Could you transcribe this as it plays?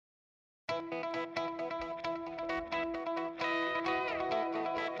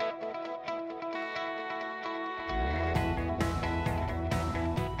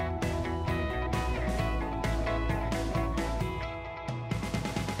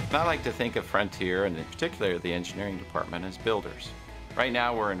And I like to think of Frontier, and in particular the engineering department, as builders. Right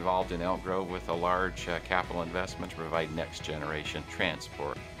now we're involved in Elk Grove with a large capital investment to provide next generation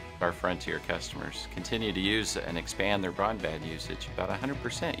transport. Our Frontier customers continue to use and expand their broadband usage about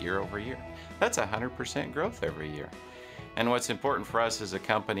 100% year over year. That's 100% growth every year. And what's important for us as a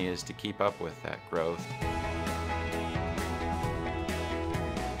company is to keep up with that growth.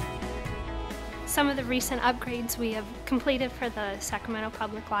 Some of the recent upgrades we have completed for the Sacramento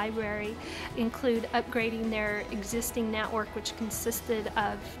Public Library include upgrading their existing network, which consisted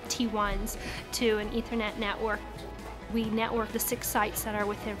of T1s, to an Ethernet network. We network the 6 sites that are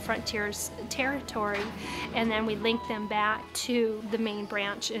within Frontier's territory, and then we link them back to the main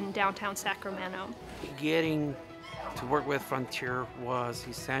branch in downtown Sacramento. Getting to work with Frontier was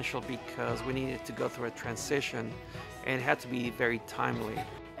essential because we needed to go through a transition, and it had to be very timely.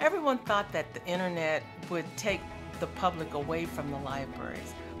 Everyone thought that the internet would take the public away from the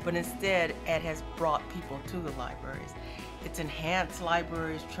libraries, but instead it has brought people to the libraries. It's enhanced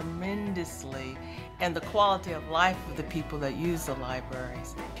libraries tremendously and the quality of life of the people that use the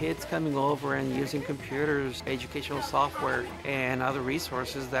libraries. Kids coming over and using computers, educational software, and other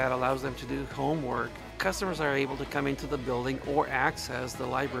resources that allows them to do homework. Customers are able to come into the building or access the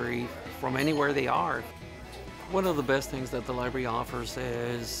library from anywhere they are. One of the best things that the library offers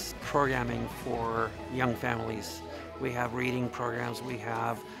is programming for young families. We have reading programs, we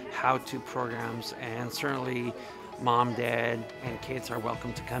have how-to programs, and certainly mom, dad, and kids are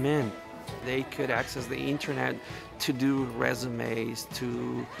welcome to come in. They could access the internet to do resumes,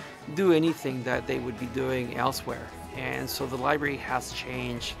 to do anything that they would be doing elsewhere. And so the library has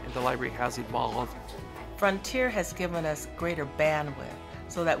changed and the library has evolved. Frontier has given us greater bandwidth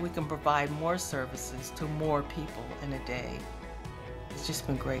so that we can provide more services to more people in a day. It's just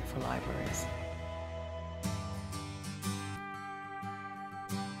been great for libraries.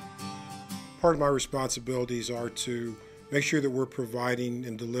 Part of my responsibilities are to make sure that we're providing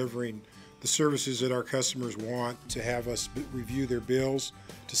and delivering the services that our customers want, to have us review their bills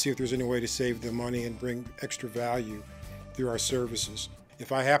to see if there's any way to save them money and bring extra value through our services.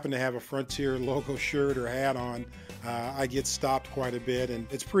 If I happen to have a Frontier logo shirt or hat on, I get stopped quite a bit, and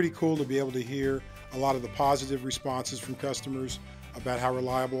it's pretty cool to be able to hear a lot of the positive responses from customers about how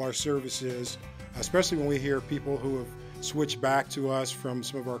reliable our service is, especially when we hear people who have switched back to us from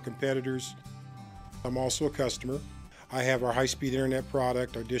some of our competitors. I'm also a customer. I have our high-speed internet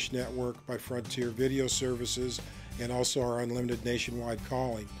product, our Dish Network by Frontier video services, and also our unlimited nationwide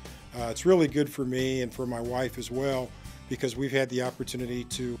calling. It's really good for me and for my wife as well, because we've had the opportunity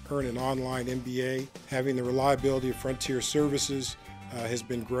to earn an online MBA. Having the reliability of Frontier services has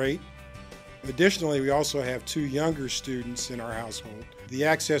been great. Additionally, we also have 2 younger students in our household. The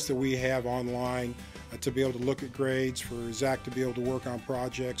access that we have online to be able to look at grades, for Zach to be able to work on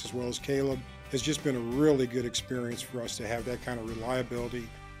projects, as well as Caleb, has just been a really good experience for us to have that kind of reliability.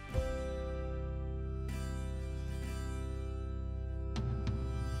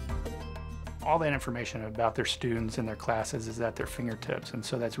 All that information about their students and their classes is at their fingertips, and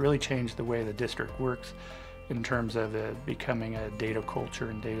so that's really changed the way the district works in terms of it becoming a data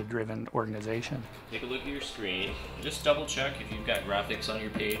culture and data-driven organization. Take a look at your screen. Just double check if you've got graphics on your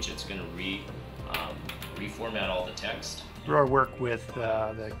page. It's going to reformat all the text. Through our work with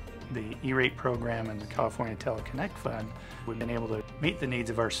the E-rate program and the California Teleconnect Fund, we've been able to meet the needs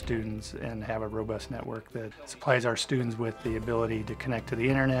of our students and have a robust network that supplies our students with the ability to connect to the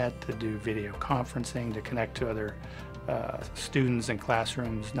internet, to do video conferencing, to connect to other students and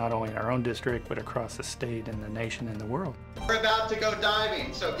classrooms, not only in our own district, but across the state and the nation and the world. We're about to go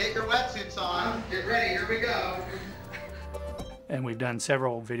diving, so get your wetsuits on. Get ready, here we go. And we've done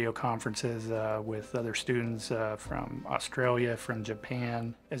several video conferences with other students from Australia, from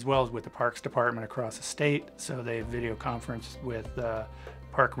Japan, as well as with the Parks Department across the state. So they've video conferenced with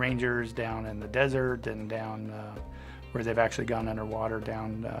park rangers down in the desert and down where they've actually gone underwater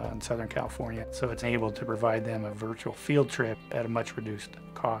down in Southern California. So it's able to provide them a virtual field trip at a much reduced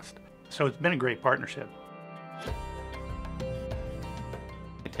cost. So it's been a great partnership.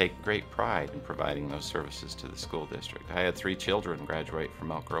 I take great pride in providing those services to the school district. I had 3 children graduate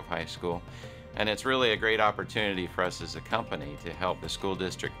from Elk Grove High School, and it's really a great opportunity for us as a company to help the school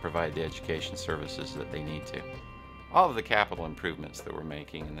district provide the education services that they need to. All of the capital improvements that we're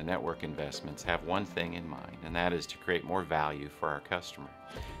making and the network investments have one thing in mind, and that is to create more value for our customer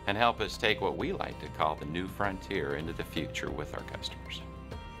and help us take what we like to call the new frontier into the future with our customers.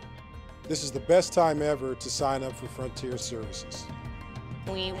 This is the best time ever to sign up for Frontier services.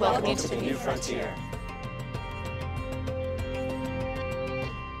 We welcome you to the new frontier.